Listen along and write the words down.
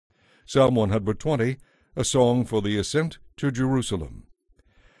Psalm 120, a song for the ascent to Jerusalem.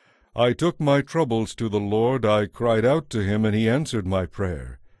 I took my troubles to the Lord, I cried out to him, and he answered my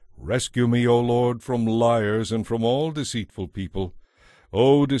prayer. Rescue me, O Lord, from liars and from all deceitful people.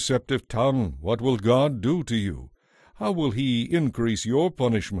 O deceptive tongue, what will God do to you? How will he increase your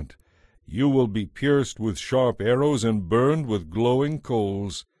punishment? You will be pierced with sharp arrows and burned with glowing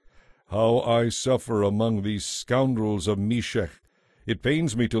coals. How I suffer among these scoundrels of Meshech! It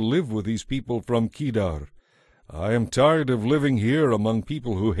pains me to live with these people from Kedar. I am tired of living here among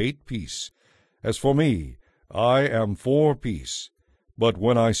people who hate peace. As for me, I am for peace, but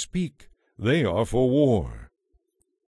when I speak, they are for war.